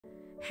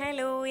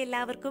Hello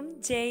എല്ലാവർക്കും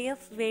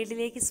JF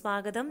വേൾഡിലേക്ക്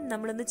സ്വാഗതം.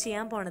 നമ്മളിന്ന്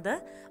ചെയ്യാൻ പോണത്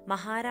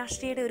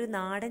മഹാരാഷ്ട്രയുടെ ഒരു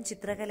നാടൻ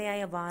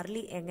ചിത്രകലയായ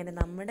വാർലി എങ്ങനെ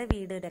നമ്മുടെ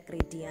വീട്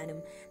ഡെക്കറേറ്റ് ചെയ്യാനും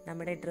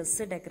നമ്മുടെ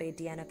ഡ്രസ്സ്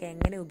ഡെക്കറേറ്റ് ചെയ്യാനൊക്കെ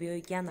എങ്ങനെ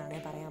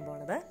ഉപയോഗിക്കാമെന്നാണ് പറയാൻ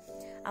പോണത്.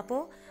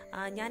 അപ്പോൾ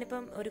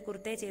ഞാനിപ്പം ഒരു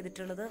കുർത്തയെ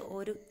ചെയ്തിട്ടുള്ളത്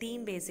ഒരു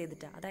തീം ബേസ്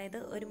ചെയ്തിട്ടാണ്, അതായത്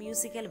ഒരു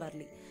മ്യൂസിക്കൽ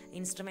വാർലി,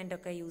 ഇൻസ്ട്രുമെൻ്റ്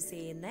ഒക്കെ യൂസ്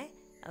ചെയ്യുന്ന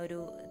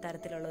ഒരു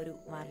തരത്തിലുള്ള ഒരു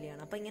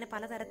വാർലിയാണ്. അപ്പോൾ ഇങ്ങനെ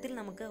പലതരത്തിൽ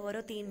നമുക്ക്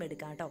ഓരോ തീം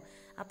എടുക്കാം കേട്ടോ.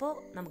 അപ്പോൾ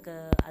നമുക്ക്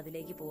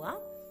അതിലേക്ക് പോവാം.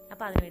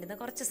 അപ്പോൾ അതിന് വേണ്ടുന്ന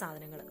കുറച്ച്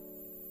സാധനങ്ങൾ: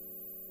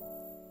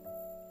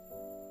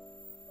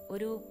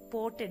 ഒരു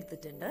പോട്ട്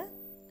എടുത്തിട്ടുണ്ട്.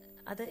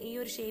 അത് ഈ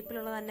ഒരു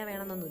ഷേപ്പിലുള്ളത് തന്നെ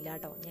വേണമെന്നൊന്നുമില്ല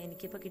കേട്ടോ.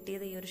 എനിക്കിപ്പോൾ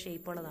കിട്ടിയത് ഈ ഒരു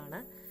ഷേപ്പുള്ളതാണ്,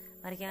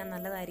 വരയ്ക്കാൻ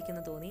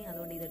നല്ലതായിരിക്കുമെന്ന് തോന്നി,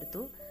 അതുകൊണ്ട്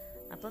ഇതെടുത്തു.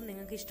 അപ്പം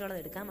നിങ്ങൾക്ക് ഇഷ്ടമുള്ളത്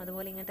എടുക്കാം.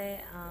 അതുപോലെ ഇങ്ങനത്തെ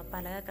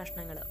പലക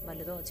കഷ്ണങ്ങൾ,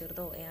 വലുതോ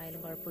ചെറുതോ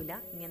ആയാലും കുഴപ്പമില്ല,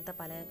 ഇങ്ങനത്തെ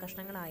പലക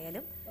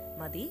കഷ്ണങ്ങളായാലും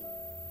മതി.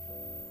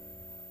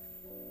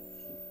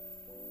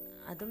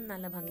 അതും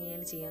നല്ല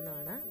ഭംഗിയായി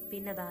ചെയ്യുന്നതാണ്.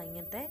 പിന്നെ അതാ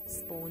ഇങ്ങനത്തെ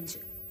സ്പോഞ്ച്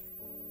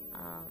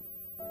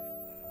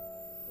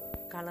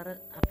കളറ്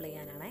അപ്ലൈ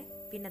ചെയ്യാനാണേ.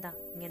 പിന്നെ അതാ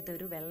ഇങ്ങനത്തെ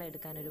ഒരു വെള്ളം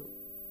എടുക്കാനൊരു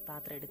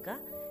പാത്രം എടുക്കുക.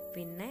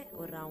 പിന്നെ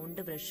ഒരു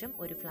റൗണ്ട് ബ്രഷും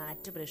ഒരു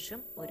ഫ്ലാറ്റ്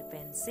ബ്രഷും ഒരു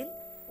പെൻസിൽ,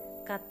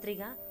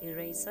 കത്രിക,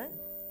 ഇറേസർ,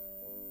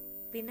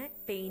 പിന്നെ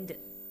പെയിൻറ്.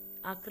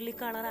 അക്രിലിക്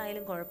കളർ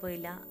ആയാലും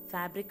കുഴപ്പമില്ല,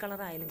 ഫാബ്രിക്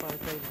കളർ ആയാലും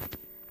കുഴപ്പമില്ല.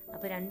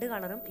 അപ്പോൾ രണ്ട്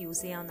കളറും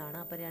യൂസ് ചെയ്യാവുന്നതാണ്.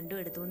 അപ്പോൾ രണ്ടും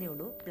എടുത്തുവെന്നേ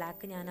ഉള്ളൂ.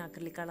 ബ്ലാക്ക് ഞാൻ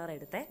അക്രിലിക് കളർ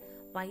എടുത്തേ,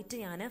 വൈറ്റ്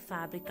ഞാൻ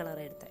ഫാബ്രിക് കളർ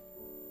എടുത്തേ.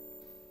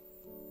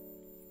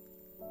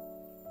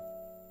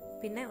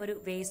 പിന്നെ ഒരു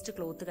വേസ്റ്റ്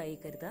ക്ലോത്ത് കൈ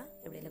കരുതുക,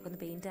 എവിടെയെങ്കിലൊക്കെ ഒന്ന്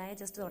പെയിന്റ് ആയാൽ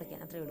ജസ്റ്റ് തുടയ്ക്കാൻ,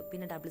 അത്രയേ ഉള്ളൂ.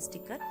 പിന്നെ ഡബിൾ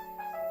സ്റ്റിക്കർ,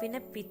 പിന്നെ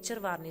പിക്ചർ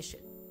വാർണിഷ്,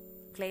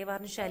 ക്ലേ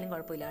വാർണിഷ് ആയാലും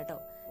കുഴപ്പമില്ല കേട്ടോ.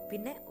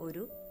 പിന്നെ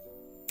ഒരു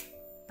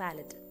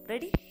പാലറ്റ്.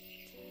 റെഡി?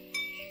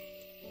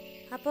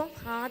 അപ്പോൾ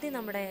ആദ്യം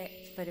നമ്മുടെ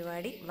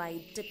പരിപാടി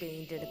വൈറ്റ്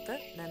പെയിന്റ് എടുത്ത്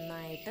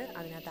നന്നായിട്ട്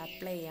അതിനകത്ത്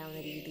അപ്ലൈ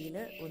ചെയ്യാവുന്ന രീതിയിൽ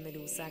ഒന്ന്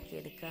ലൂസാക്കി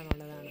എടുക്കുക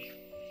എന്നുള്ളതാണ്.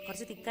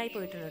 കുറച്ച് തിക്കായി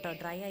പോയിട്ടുണ്ട് കേട്ടോ,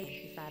 ഡ്രൈ ആയി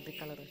ഫാബ്രിക്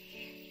കളർ.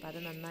 അപ്പം അത്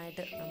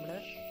നന്നായിട്ട് നമ്മൾ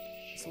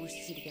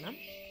സൂക്ഷിച്ചിരിക്കണം.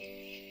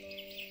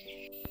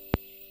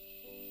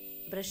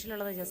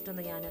 ബ്രഷിലുള്ളത് ജസ്റ്റ്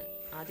ഒന്ന് ഞാൻ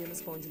ആദ്യം ഒന്ന്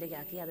സ്പോഞ്ചിലേക്ക്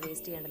ആക്കി, അത്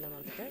വേസ്റ്റ് ചെയ്യണ്ടല്ലോ എന്ന്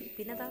ഓർത്തിട്ട്.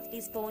 പിന്നെ അതാ ഈ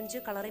സ്പോഞ്ച്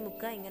കളറിൽ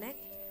മുക്കുക, ഇങ്ങനെ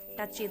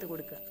ടച്ച് ചെയ്ത്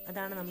കൊടുക്കുക,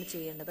 അതാണ് നമ്മൾ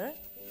ചെയ്യേണ്ടത്.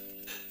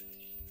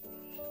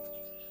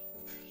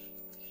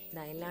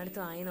 ഇതാ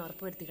എല്ലായിടത്തും ആയെന്ന്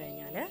ഉറപ്പ് വരുത്തി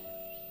കഴിഞ്ഞാൽ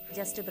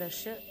ജസ്റ്റ്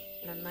ബ്രഷ്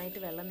നന്നായിട്ട്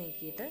വെള്ളം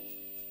നീക്കിയിട്ട്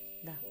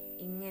ഇതാ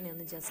ഇങ്ങനെ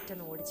ഒന്ന് ജസ്റ്റ്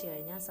ഒന്ന് ഓടിച്ചു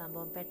കഴിഞ്ഞാൽ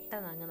സംഭവം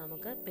പെട്ടെന്ന് അങ്ങ്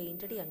നമുക്ക്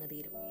പെയിന്റ് അടി അങ്ങ്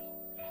തീരും.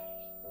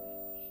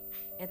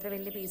 എത്ര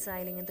വലിയ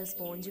പീസായാലും ഇങ്ങനത്തെ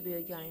സ്പോഞ്ച്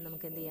ഉപയോഗിക്കുകയാണെങ്കിൽ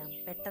നമുക്ക് എന്ത് ചെയ്യാം,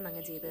 പെട്ടെന്ന്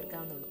അങ്ങ് ചെയ്ത്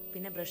തീർക്കാവുന്നുള്ളൂ.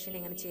 പിന്നെ ബ്രഷിനെ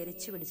ഇങ്ങനെ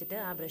ചെരിച്ച് പിടിച്ചിട്ട്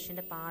ആ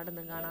ബ്രഷിന്റെ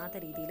പാടൊന്നും കാണാത്ത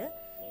രീതിയിൽ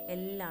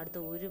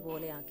എല്ലായിടത്തും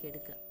ഒരുപോലെ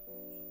ആക്കിയെടുക്കുക.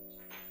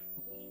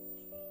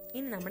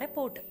 ഇനി നമ്മുടെ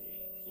പോട്ട്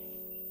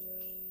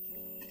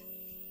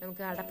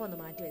നമുക്ക് അടപ്പൊന്ന്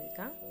മാറ്റി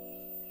വെക്കാം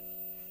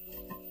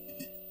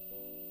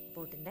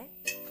പോട്ടിന്റെ.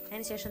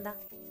 അതിനുശേഷം എന്താ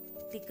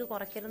തിക്ക്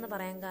കുറയ്ക്കരുതെന്ന്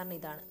പറയാൻ കാരണം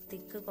ഇതാണ്.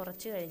 തിക്ക്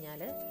കുറച്ച്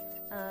കഴിഞ്ഞാൽ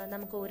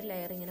നമുക്ക് ഒരു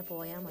ലെയർ ഇങ്ങനെ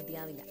പോയാൽ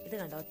മതിയാവില്ല. ഇത്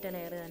കണ്ടോ, ഒറ്റ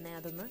ലെയർ തന്നെ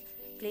അതൊന്ന്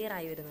ക്ലിയർ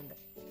ആയി വരുന്നുണ്ട്.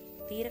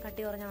 തീരെ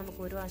കട്ടി കുറഞ്ഞാൽ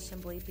നമുക്ക് ഒരു വശം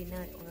പോയി പിന്നെ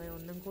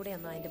ഒന്നും കൂടെ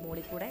ഒന്നും അതിൻ്റെ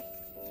മുകളിൽ കൂടെ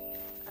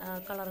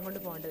കളറും കൊണ്ട്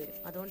പോകേണ്ടി വരും.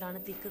 അതുകൊണ്ടാണ്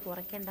തിക്ക്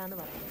കുറയ്ക്കേണ്ടെന്ന്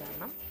പറയാൻ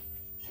കാരണം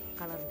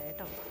കളറിൻ്റെ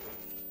കേട്ടോ.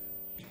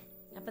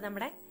 അപ്പം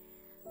നമ്മുടെ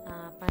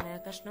പലക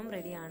കഷ്ണവും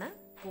റെഡിയാണ്,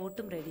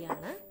 പോട്ടും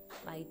റെഡിയാണ്.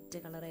 വൈറ്റ്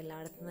കളർ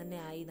എല്ലായിടത്തും തന്നെ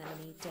ആയി നല്ല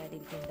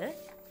നീറ്റായിട്ടിരിക്കുന്നുണ്ട്.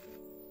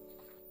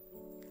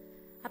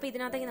 അപ്പം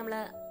ഇതിനകത്തേക്ക് നമ്മൾ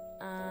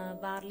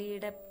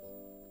വാർലിയുടെ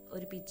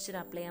ഒരു പിക്ചർ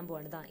അപ്ലൈ ചെയ്യാൻ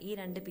പോവാണ്. ഈ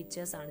രണ്ട്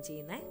പിക്ചേഴ്സാണ്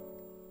ചെയ്യുന്നത്.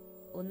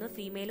 ഒന്ന്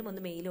ഫീമെയിലും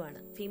ഒന്ന് മെയിലുമാണ്.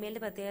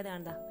 ഫീമെയിലിന്റെ പ്രത്യേകത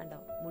എന്താ കണ്ടോ,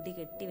 മുടി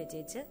കെട്ടി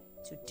വെച്ചേച്ച്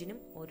ചുറ്റിനും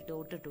ഒരു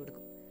ഡോട്ട് ഇട്ട്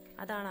കൊടുക്കും.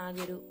 അതാണ്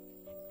ആകെ ഒരു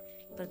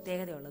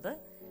പ്രത്യേകതയുള്ളത്.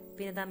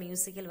 പിന്നെ ദാ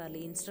മ്യൂസിക്കൽ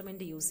വാർലി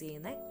ഇൻസ്ട്രുമെന്റ് യൂസ്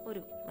ചെയ്യുന്ന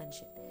ഒരു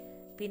മനുഷ്യൻ.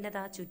 പിന്നെ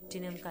ദാ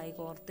ചുറ്റിനും കൈ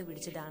കോർത്ത്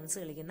പിടിച്ച് ഡാൻസ്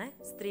കളിക്കുന്ന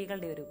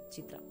സ്ത്രീകളുടെ ഒരു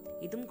ചിത്രം.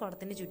 ഇതും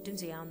കുടത്തിന് ചുറ്റും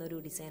ചെയ്യാവുന്ന ഒരു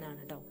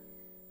ഡിസൈനാണ് കേട്ടോ.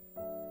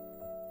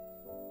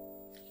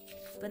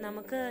 അപ്പൊ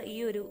നമുക്ക് ഈ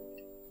ഒരു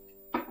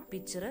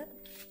പിക്ചർ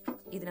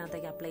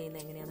ഇതിനകത്തേക്ക് അപ്ലൈ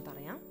ചെയ്യുന്നത് എങ്ങനെയാന്ന്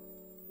പറയാം.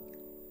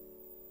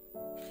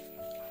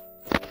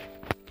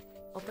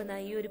 ഒപ്പം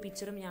ഈ ഒരു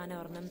പിക്ചറും ഞാൻ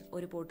ഒരെണ്ണം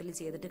ഒരു പോട്ടിൽ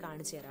ചെയ്തിട്ട്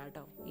കാണിച്ചു തരാം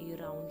കേട്ടോ. ഈ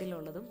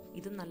റൗണ്ടിലുള്ളതും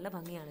ഇതും നല്ല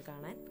ഭംഗിയാണ്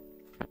കാണാൻ.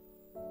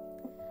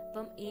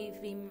 അപ്പം ഈ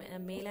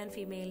മെയിൽ ആൻഡ്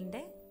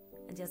ഫീമെയിലിന്റെ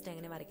ജസ്റ്റ്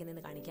എങ്ങനെ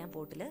വരയ്ക്കുന്നതെന്ന് കാണിക്കാം.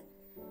 പോട്ടിൽ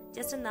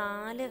ജസ്റ്റ്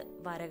 4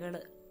 വരകൾ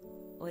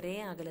ഒരേ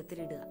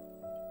അകലത്തിലിടുക.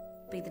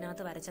 അപ്പം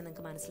ഇതിനകത്ത് വരച്ചാൽ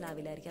നിങ്ങൾക്ക്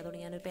മനസ്സിലാവില്ലായിരിക്കും,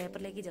 അതുകൊണ്ട് ഞാനൊരു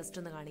പേപ്പറിലേക്ക് ജസ്റ്റ്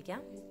ഒന്ന്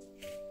കാണിക്കാം.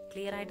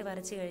 ക്ലിയർ ആയിട്ട്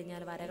വരച്ചു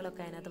കഴിഞ്ഞാൽ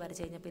വരകളൊക്കെ അതിനകത്ത്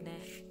വരച്ചു കഴിഞ്ഞാൽ പിന്നെ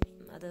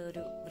അത്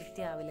ഒരു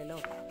വൃത്തിയാവില്ലല്ലോ.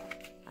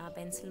 ആ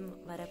പെൻസിൽ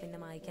വര പിന്നെ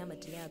മായ്ക്കാൻ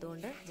പറ്റില്ല.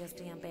 അതുകൊണ്ട്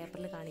ജസ്റ്റ് ഞാൻ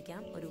പേപ്പറിൽ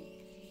കാണിക്കാം ഒരു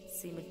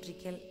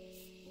സിമെട്രിക്കൽ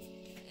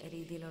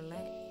രീതിയിലുള്ള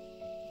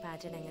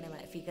പാറ്റേൺ എങ്ങനെ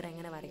ഫിഗർ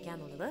എങ്ങനെ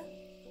വരയ്ക്കാന്നുള്ളത്.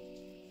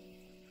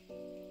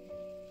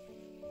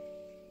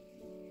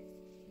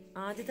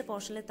 ആദ്യത്തെ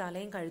പോർഷനിൽ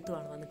തലയും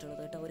കഴുത്തുമാണ്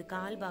വന്നിട്ടുള്ളത് കേട്ടോ. ഒരു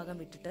കാൽ ഭാഗം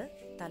വിട്ടിട്ട്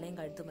തലയും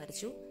കഴുത്തും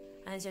വരച്ചു.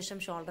 അതിനുശേഷം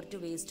ഷോൾഡർ ടു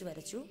വേസ്റ്റ്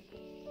വരച്ചു.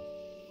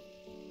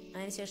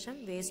 അതിനുശേഷം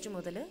വേസ്റ്റ്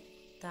മുതൽ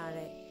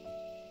താഴെ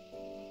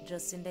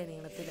ഡ്രസ്സിന്റെ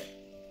നീളത്തിൽ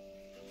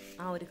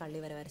ആ ഒരു കള്ളി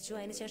വരെ വരച്ചു.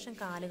 അതിനുശേഷം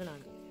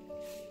കാലുകളാണ്.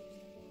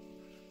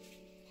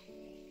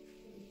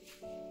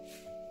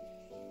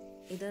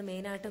 ഇത്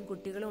മെയിനായിട്ടും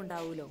കുട്ടികളും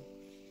ഉണ്ടാവുമല്ലോ,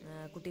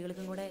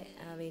 കുട്ടികൾക്കും കൂടെ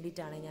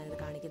വേണ്ടിയിട്ടാണ് ഞാനിത്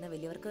കാണിക്കുന്നത്.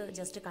 വലിയവർക്ക്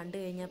ജസ്റ്റ് കണ്ടു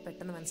കഴിഞ്ഞാൽ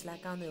പെട്ടെന്ന്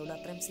മനസ്സിലാക്കാവുന്നതേ ഉള്ളൂ,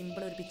 അത്രയും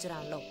സിമ്പിൾ ഒരു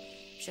പിക്ചറാണല്ലോ.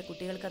 പക്ഷേ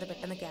കുട്ടികൾക്ക് അത്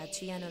പെട്ടെന്ന് ക്യാച്ച്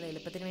ചെയ്യാനുള്ള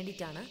എളുപ്പത്തിന്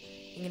വേണ്ടിയിട്ടാണ്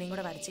ഇങ്ങനെയും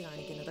കൂടെ വരച്ച്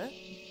കാണിക്കുന്നത്.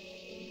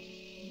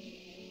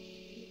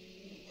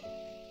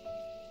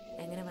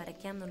 എങ്ങനെ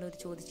വരയ്ക്കാം എന്നുള്ളൊരു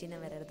ചോദിച്ചിങ്ങനെ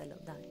വരരുതല്ലോ.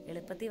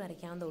 എളുപ്പത്തിൽ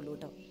വരയ്ക്കാവുന്നതേ ഉള്ളൂ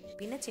കേട്ടോ.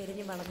 പിന്നെ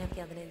ചെരിഞ്ഞ് വളഞ്ഞൊക്കെ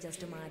അതിനെ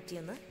ജസ്റ്റ്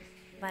മാറ്റിയൊന്ന്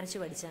വരച്ച്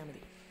പഠിച്ചാൽ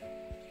മതി.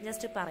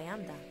 ജസ്റ്റ്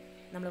പറയാം,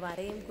 നമ്മൾ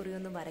വരയും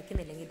കുറിയൊന്നും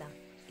വരയ്ക്കുന്നില്ലെങ്കിൽ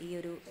ഈ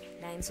ഒരു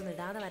ലൈൻസ് ഒന്നും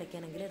ഇടാതെ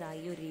വരയ്ക്കുകയാണെങ്കിൽ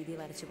ഈ ഒരു രീതി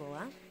വരച്ച്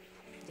പോവാം.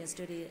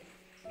 ജസ്റ്റ് ഒരു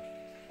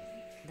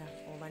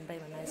 1 by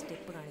 1 ആയ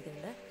സ്റ്റെപ്പ്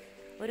കാണിക്കുന്നുണ്ട്.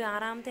 ഒരു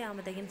 6ാമത്തെ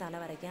ആകുമ്പോഴത്തേക്കും തല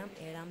വരയ്ക്കാം,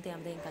 7ാമത്തെ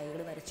ആകുമ്പോഴത്തേക്കും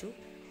കൈകൾ വരച്ചു.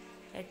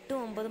 8ഉം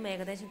 9ഉം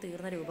ഏകദേശം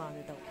തീർന്ന രൂപമാണ്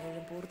കേട്ടോ.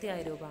 7ഉം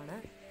പൂർത്തിയായ രൂപമാണ്.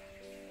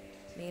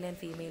 Male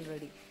and female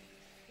ready.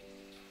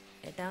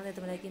 8ാമത്തെ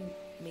എത്തുമ്പോഴേക്കും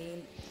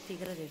മെയിൽ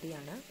ഫിഗർ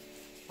റെഡിയാണ്.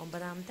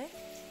 9ാമത്തെ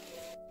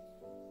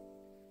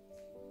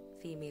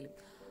ഫീമെയിലും.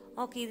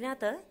 ഓക്കെ,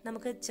 ഇതിനകത്ത്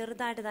നമുക്ക്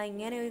ചെറുതായിട്ട്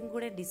ഇങ്ങനെയും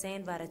കൂടെ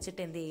ഡിസൈൻ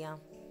വരച്ചിട്ട് എന്ത് ചെയ്യാം,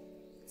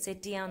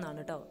 സെറ്റ് ചെയ്യാവുന്നതാണ്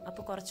കേട്ടോ.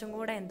 അപ്പോൾ കുറച്ചും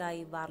കൂടെ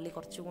വാർലി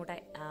കുറച്ചും കൂടെ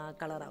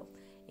കളറാവും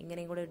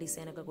ഇങ്ങനെയും കൂടെ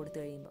ഡിസൈനൊക്കെ കൊടുത്തു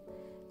കഴിയുമ്പോൾ.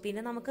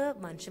 പിന്നെ നമുക്ക്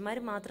മനുഷ്യന്മാർ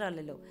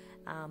മാത്രമല്ലല്ലോ,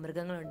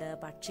 മൃഗങ്ങളുണ്ട്,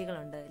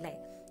 പക്ഷികളുണ്ട് അല്ലേ.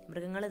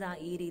 മൃഗങ്ങൾ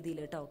ഈ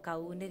രീതിയിൽ കേട്ടോ,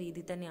 കൗവിൻ്റെ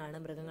രീതിയിൽ തന്നെയാണ്.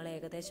 മൃഗങ്ങൾ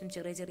ഏകദേശം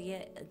ചെറിയ ചെറിയ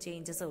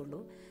ചേഞ്ചസേ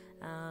ഉള്ളൂ.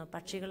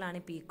 പക്ഷികളാണ്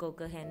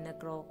പീക്കോക്ക്, ഹെന്ന,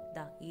 ക്രോ,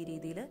 ഈ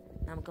രീതിയിൽ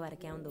നമുക്ക്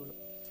വരയ്ക്കാവുന്നതുള്ളൂ.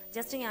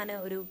 ജസ്റ്റ് ഞാൻ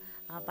ഒരു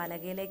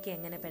പലകയിലേക്ക്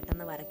എങ്ങനെ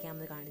പെട്ടെന്ന്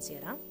വരയ്ക്കാമെന്ന് കാണിച്ചു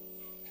തരാം.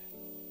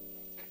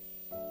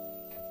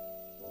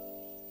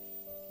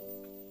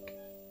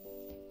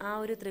 ആ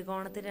ഒരു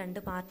ത്രികോണത്തിൽ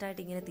 2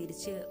 പാർട്ടായിട്ട് ഇങ്ങനെ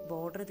തിരിച്ച്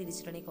ബോർഡർ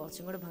തിരിച്ചിട്ടുണ്ടെങ്കിൽ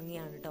കുറച്ചും കൂടെ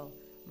ഭംഗിയാണ് കേട്ടോ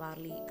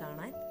വാർലി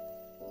കാണാൻ.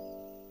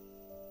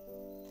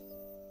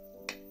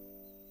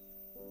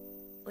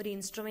 ഒരു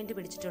ഇൻസ്ട്രുമെന്റ്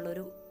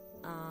പിടിച്ചിട്ടുള്ളൊരു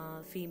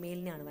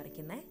ഫീമെയിലിനെയാണ്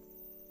വരയ്ക്കുന്നത്.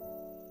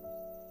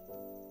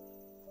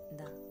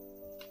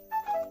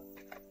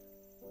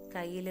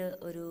 കയ്യിൽ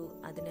ഒരു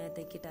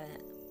അതിനകത്തേക്ക്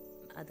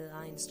അത് ആ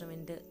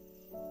ഇൻസ്ട്രുമെന്റ്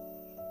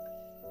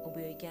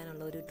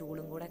ഉപയോഗിക്കാനുള്ള ഒരു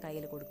ടൂളും കൂടെ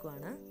കയ്യിൽ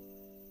കൊടുക്കുകയാണ്.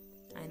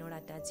 അതിനോട്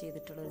അറ്റാച്ച്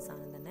ചെയ്തിട്ടുള്ള ഒരു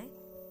സാധനം തന്നെ.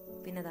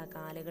 പിന്നെ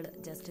കാലുകൾ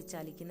ജസ്റ്റ്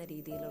ചലിക്കുന്ന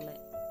രീതിയിലുള്ള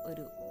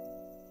ഒരു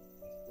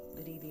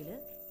രീതിയിൽ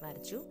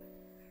വരച്ചു.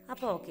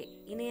 അപ്പോൾ ഓക്കെ,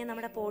 ഇനി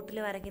നമ്മുടെ പോട്ടിൽ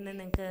വരയ്ക്കുന്നത്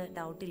നിങ്ങൾക്ക്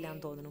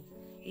ഡൗട്ടില്ലാന്ന് തോന്നുന്നു.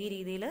 ഈ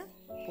രീതിയിൽ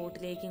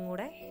പോട്ടിലേക്കും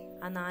കൂടെ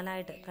ആ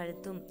 4ആയിട്ട്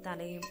കഴുത്തും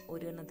തലയും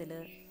ഒരു എണ്ണത്തിൽ,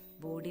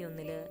 ബോഡി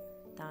ഒന്നിൽ,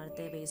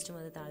 താഴത്തെ വേസ്റ്റും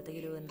അത്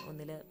താഴത്തേക്ക്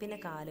ഒന്നിൽ, പിന്നെ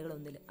കാലുകൾ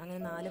ഒന്നിൽ, അങ്ങനെ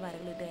 4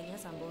 വരകൾ ഇട്ട് കഴിഞ്ഞാൽ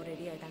സംഭവം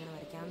റെഡി ആയിട്ട് അങ്ങനെ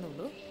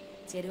വരയ്ക്കാവുന്നുള്ളൂ.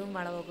 ചെരുവും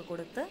വളവൊക്കെ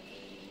കൊടുത്ത്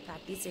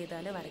പ്രാക്ടീസ്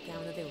ചെയ്താൽ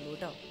വരയ്ക്കാവുന്നതേ ഉള്ളൂ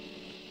കേട്ടോ.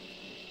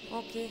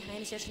 ഓക്കെ,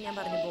 അതിനുശേഷം ഞാൻ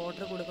പറഞ്ഞു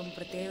ബോർഡർ കൊടുക്കുമ്പോൾ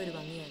പ്രത്യേക ഒരു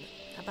ഭംഗിയാണ്.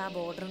 അപ്പോൾ ആ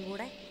ബോർഡറും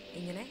കൂടെ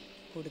ഇങ്ങനെ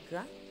കൊടുക്കുക.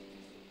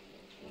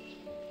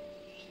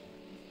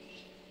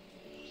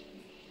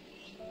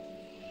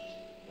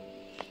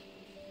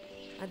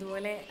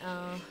 അതുപോലെ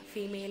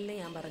ഫീമെയിലിന്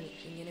ഞാൻ പറഞ്ഞു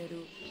ഇങ്ങനെ ഒരു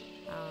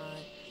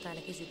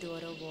തലയ്ക്ക് ചുറ്റും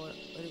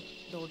ഒരു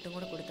ഡോട്ടും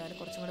കൂടെ കൊടുത്താൽ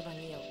കുറച്ചും കൂടെ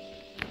ഭംഗിയാവും.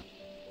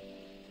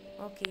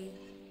 ഓക്കെ,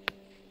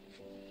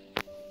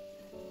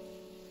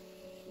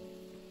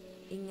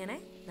 ഇങ്ങനെ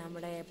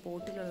നമ്മുടെ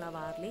പോട്ടിലുള്ള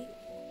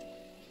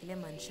വാർലിയിലെ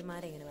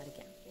മനുഷ്യന്മാരെ ഇങ്ങനെ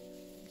വരയ്ക്കാം.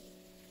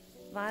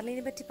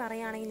 വാർലിനെ പറ്റി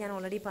പറയുകയാണെങ്കിൽ ഞാൻ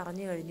ഓൾറെഡി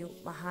പറഞ്ഞു കഴിഞ്ഞു.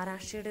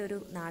 മഹാരാഷ്ട്രയുടെ ഒരു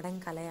നാടൻ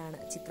കലയാണ്,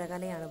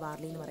 ചിത്രകലയാണ്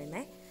വാർലി എന്ന്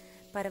പറയുന്നത്.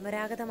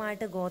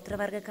 പരമ്പരാഗതമായിട്ട്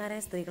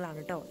ഗോത്രവർഗ്ഗക്കാരായ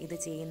സ്ത്രീകളാണ് കേട്ടോ ഇത്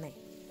ചെയ്യുന്നത്.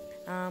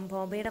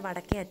 ബോംബെയുടെ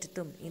വടക്കേ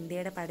അറ്റത്തും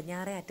ഇന്ത്യയുടെ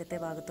പടിഞ്ഞാറേ അറ്റത്തെ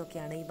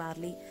ഭാഗത്തൊക്കെയാണ് ഈ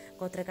വാർലി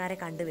ഗോത്രക്കാരെ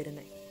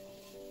കണ്ടുവരുന്നത്.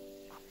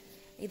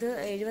 ഇത്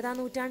 70ാം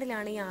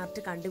നൂറ്റാണ്ടിലാണ് ഈ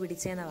ആർട്ട്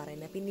കണ്ടുപിടിച്ചതെന്നാണ്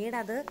പറയുന്നത്. പിന്നീട്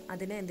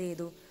അതിനെ എന്ത്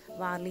ചെയ്തു,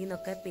 വാർലി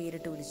എന്നൊക്കെ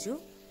പേരിട്ട് വിളിച്ചു.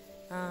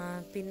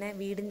 പിന്നെ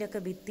വീടിൻ്റെ ഒക്കെ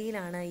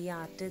ഭിത്തിയിലാണ് ഈ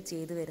ആർട്ട്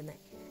ചെയ്തു വരുന്നത്.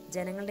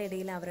 ജനങ്ങളുടെ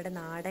ഇടയിൽ അവരുടെ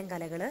നാടൻ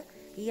കലകൾ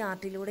ഈ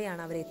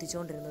ആർട്ടിലൂടെയാണ് അവർ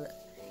എത്തിച്ചുകൊണ്ടിരുന്നത്.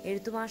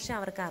 എഴുത്തുഭാഷ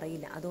അവർക്ക്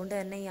അറിയില്ല, അതുകൊണ്ട്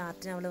തന്നെ ഈ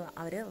ആർട്ടിന്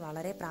അവർ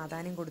വളരെ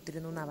പ്രാധാന്യം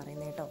കൊടുത്തിരുന്നു എന്നാണ്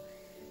പറയുന്നത് കേട്ടോ.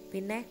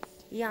 പിന്നെ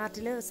ഈ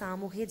ആർട്ടിൽ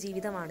സാമൂഹിക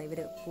ജീവിതമാണ് ഇവർ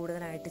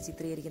കൂടുതലായിട്ട്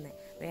ചിത്രീകരിക്കുന്നത്.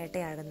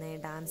 വേട്ടയാടുന്നത്,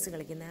 ഡാൻസ്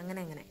കളിക്കുന്നത്,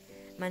 അങ്ങനെ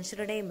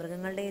മനുഷ്യരുടെയും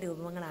മൃഗങ്ങളുടെയും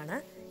രൂപങ്ങളാണ്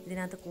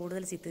ഇതിനകത്ത്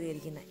കൂടുതൽ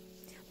ചിത്രീകരിക്കുന്നത്.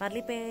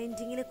 വാർലി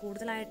പെയിൻറ്റിങ്ങിൽ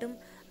കൂടുതലായിട്ടും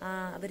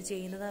അവർ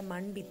ചെയ്യുന്നത്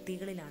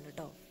മൺഭിത്തികളിലാണ്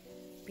കേട്ടോ.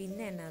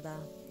 പിന്നെ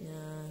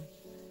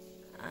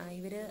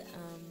ഇവർ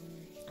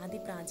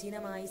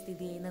അതിപ്രാചീനമായി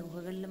സ്ഥിതി ചെയ്യുന്ന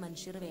ഗുഹകളിൽ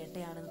മനുഷ്യർ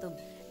വേട്ടയാടുന്നതും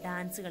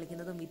ഡാൻസ്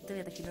കളിക്കുന്നതും വിത്ത്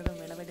വിതയ്ക്കുന്നതും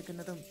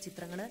വിളവെടുക്കുന്നതും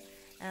ചിത്രങ്ങൾ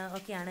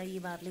ഒക്കെയാണ് ഈ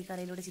വാർലി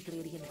കലയിലൂടെ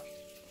ചിത്രീകരിക്കുന്നത്.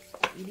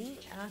 ഇനി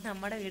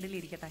നമ്മുടെ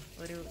വീട്ടിലിരിക്കട്ടെ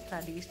ഒരു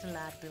ട്രഡീഷണൽ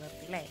ആർട്ട്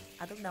വർക്ക് അല്ലേ,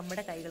 അതും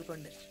നമ്മുടെ കൈകൾ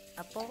കൊണ്ട്.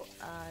 അപ്പോൾ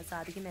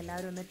സാധിക്കുന്ന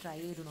എല്ലാവരും ഒന്ന് ട്രൈ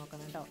ചെയ്ത്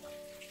നോക്കണം കേട്ടോ.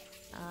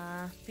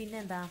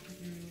 പിന്നെന്താ,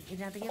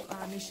 ഇതിനകത്തേക്ക്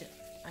വാർണിഷ്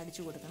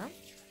അടിച്ചു കൊടുക്കണം.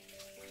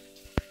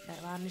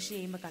 വാർണിഷ്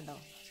ചെയ്യുമ്പോൾ കണ്ടോ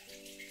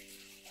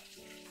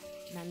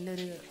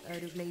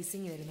നല്ലൊരു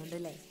ഗ്ലേസിങ് വരുന്നുണ്ട്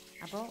അല്ലേ.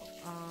 അപ്പോൾ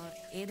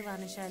ഏത്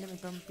വാർണിഷായാലും,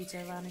 ഇപ്പം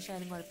പിക്ചർ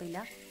വാർണിഷായാലും കുഴപ്പമില്ല,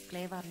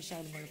 ക്ലേ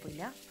വാർണിഷായാലും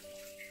കുഴപ്പമില്ല,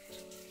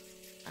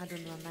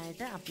 അതൊന്ന്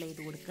നന്നായിട്ട് അപ്ലൈ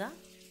ചെയ്ത് കൊടുക്കുക.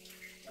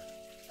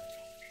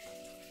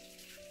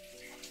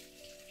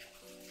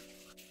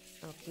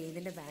 ഓക്കെ,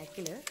 ഇതിൻ്റെ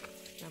ബാക്കിൽ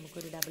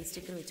നമുക്കൊരു ഡബിൾ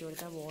സ്റ്റിക്കർ വെച്ച്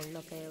കൊടുത്താൽ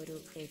വോളിലൊക്കെ ഒരു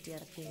കയറ്റി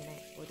ഇറക്കി ഇങ്ങനെ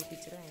ഒരു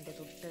പിക്ചർ അതിൻ്റെ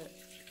തൊട്ട്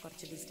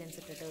കുറച്ച് ഡിസ്റ്റൻസ്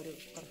ഇട്ടിട്ട്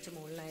കുറച്ച്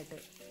മുകളിലായിട്ട്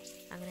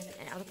അങ്ങനെ,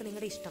 അതൊക്കെ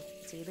നിങ്ങളുടെ ഇഷ്ടം.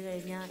 ചെയ്ത്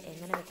കഴിഞ്ഞാൽ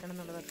എങ്ങനെ വെക്കണം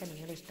എന്നുള്ളതൊക്കെ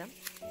നിങ്ങളുടെ ഇഷ്ടം.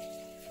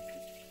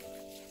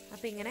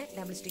 അപ്പോൾ ഇങ്ങനെ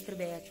ഡബിൾ സ്റ്റിക്കർ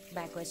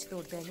ബാക്ക് വശത്ത്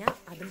കൊടുത്തു കഴിഞ്ഞാൽ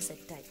അതും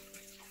സെറ്റായി.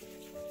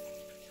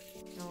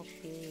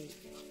 ഓക്കെ,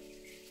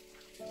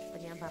 അപ്പം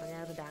ഞാൻ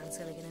പറഞ്ഞത് ഡാൻസ്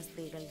കളിക്കുന്ന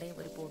സ്ത്രീകളുടെയും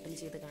ഒരു പോട്ടിൽ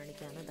ചെയ്ത്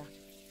കാണിക്കാമെന്ന്.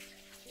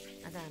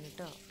 അതാണ്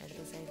കേട്ടോ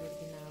ഇടത്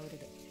സൈഡിലിരിക്കുന്ന ആ ഒരു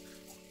ഇത്.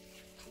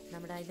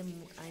 നമ്മുടെ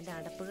അതിൻ്റെ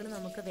അടപ്പുകൾ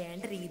നമുക്ക്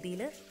വേണ്ട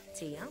രീതിയിൽ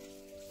ചെയ്യാം.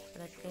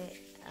 അതൊക്കെ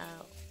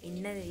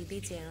ഇന്ന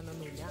രീതിയിൽ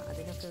ചെയ്യണമെന്നൊന്നുമില്ല.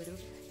 അതിനൊക്കെ ഒരു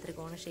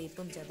ത്രികോണ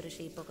ഷേപ്പും ചതുര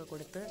ഷേപ്പും ഒക്കെ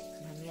കൊടുത്ത്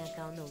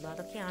ഭംഗിയാക്കാവുന്നേ.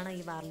 അതൊക്കെയാണ്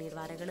ഈ വാർലി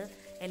വരകൾ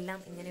എല്ലാം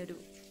ഇങ്ങനെ ഒരു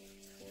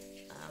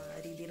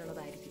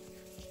രീതിയിലുള്ളതായിരിക്കും.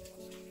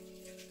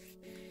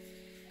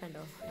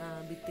 കണ്ടോ,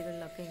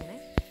 ഭിത്തികളിലൊക്കെ ഇങ്ങനെ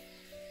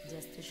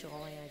ജസ്റ്റ് ഷോ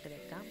ആയിട്ട്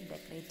വെക്കാം,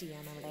 ഡെക്കറേറ്റ്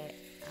ചെയ്യാം നമ്മുടെ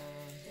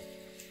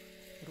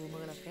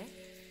റൂമുകളൊക്കെ.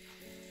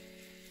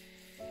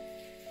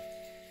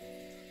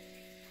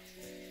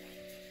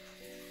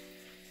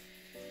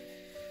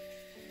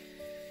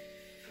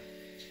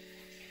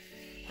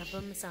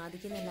 അപ്പം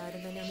സാധിക്കുന്ന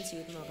എല്ലാവരും തന്നെ ഒന്ന്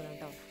ചെയ്ത് നോക്കണം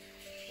കേട്ടോ.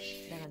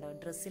 ഇതാ കണ്ടോ,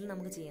 ഡ്രസ്സിൽ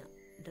നമുക്ക് ചെയ്യാം.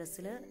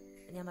 ഡ്രസ്സിൽ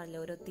ഞാൻ പറഞ്ഞില്ല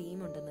ഓരോ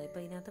തീമുണ്ടെന്ന്.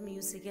 ഇപ്പോൾ ഇതിനകത്ത്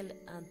മ്യൂസിക്കൽ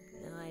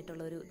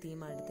ആയിട്ടുള്ളൊരു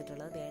തീമാണ്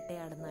എടുത്തിട്ടുള്ളത്.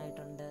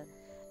 വേട്ടയാടുന്നതായിട്ടുണ്ട്,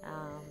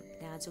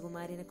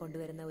 രാജകുമാരിനെ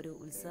കൊണ്ടുവരുന്ന ഒരു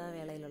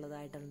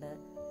ഉത്സവവേളയിലുള്ളതായിട്ടുണ്ട്,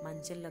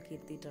 മഞ്ചലിലൊക്കെ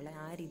ഇരുത്തിയിട്ടുള്ള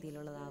ആ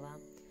രീതിയിലുള്ളതാവാം.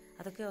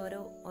 അതൊക്കെ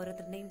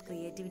ഓരോരുത്തരുടെയും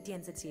ക്രിയേറ്റിവിറ്റി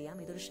അനുസരിച്ച് ചെയ്യാം.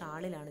 ഇതൊരു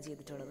ഷാളിലാണ്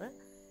ചെയ്തിട്ടുള്ളത്.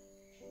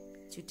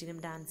 ചുറ്റിനും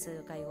ഡാൻസ്,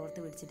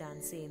 കൈകോർത്ത് പിടിച്ച്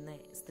ഡാൻസ് ചെയ്യുന്ന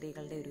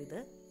സ്ത്രീകളുടെ ഒരു ഇത്,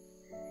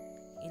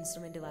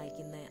 ഇൻസ്ട്രുമെൻ്റ്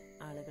വായിക്കുന്ന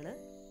ആളുകൾ,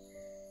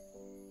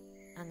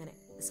 അങ്ങനെ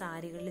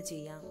സാരികളിൽ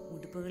ചെയ്യാം,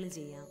 ഉടുപ്പുകളിൽ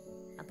ചെയ്യാം.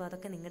 അപ്പോൾ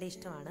അതൊക്കെ നിങ്ങളുടെ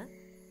ഇഷ്ടമാണ്.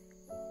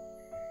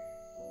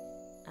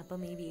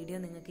 അപ്പം ഈ വീഡിയോ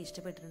നിങ്ങൾക്ക്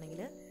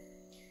ഇഷ്ടപ്പെട്ടിട്ടുണ്ടെങ്കിൽ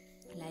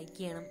ലൈക്ക്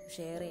ചെയ്യണം,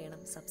 ഷെയർ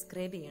ചെയ്യണം,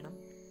 സബ്സ്ക്രൈബ് ചെയ്യണം.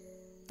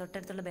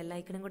 തൊട്ടടുത്തുള്ള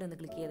ബെല്ലൈക്കണും കൂടി ഒന്ന്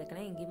ക്ലിക്ക്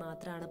ചെയ്തേക്കണേ. എങ്കിൽ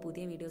മാത്രമാണ്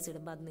പുതിയ വീഡിയോസ്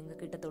ഇടുമ്പോൾ അത് നിങ്ങൾക്ക്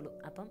കിട്ടത്തുള്ളൂ.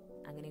 അപ്പം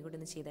അങ്ങനെ കൂടി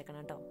ഒന്ന് ചെയ്തേക്കണം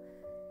കേട്ടോ.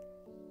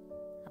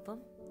 അപ്പം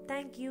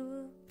താങ്ക് യു.